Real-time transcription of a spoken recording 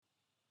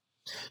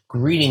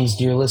Greetings,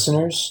 dear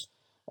listeners.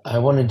 I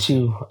wanted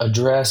to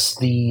address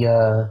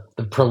the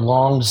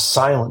prolonged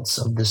silence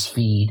of this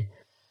feed.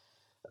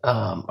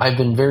 I've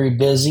been very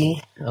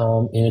busy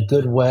in a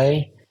good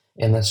way,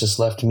 and that's just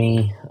left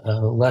me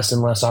less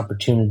and less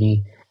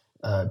opportunity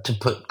to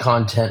put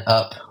content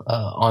up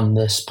on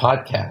this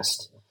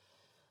podcast.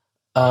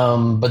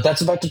 But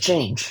that's about to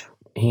change,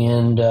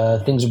 and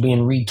things are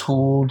being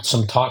retooled.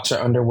 Some talks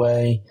are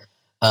underway.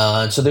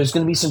 So there's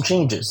going to be some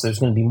changes. There's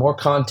going to be more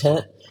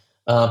content,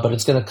 but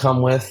it's going to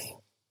come with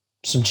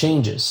some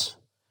changes,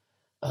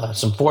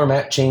 some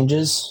format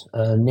changes,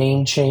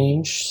 name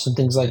change, some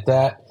things like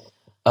that.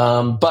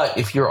 But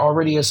if you're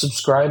already a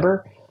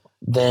subscriber,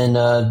 then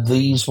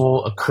these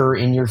will occur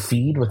in your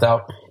feed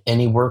without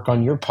any work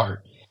on your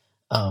part.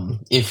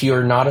 If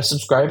you're not a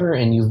subscriber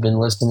and you've been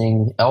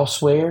listening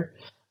elsewhere,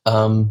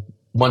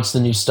 once the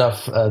new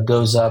stuff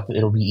goes up,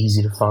 it'll be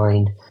easy to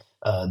find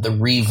the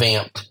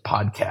revamped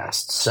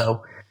podcast.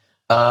 So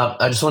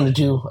I just wanted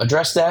to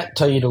address that,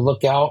 tell you to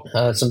look out.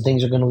 Some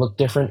things are going to look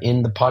different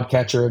in the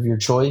podcatcher of your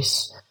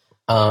choice.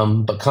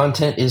 But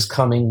content is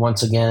coming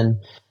once again,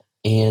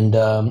 and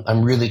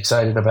I'm really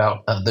excited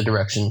about the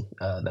direction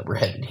that we're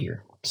headed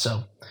here.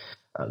 So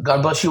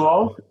God bless you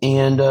all,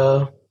 and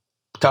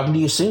talking to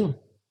you soon.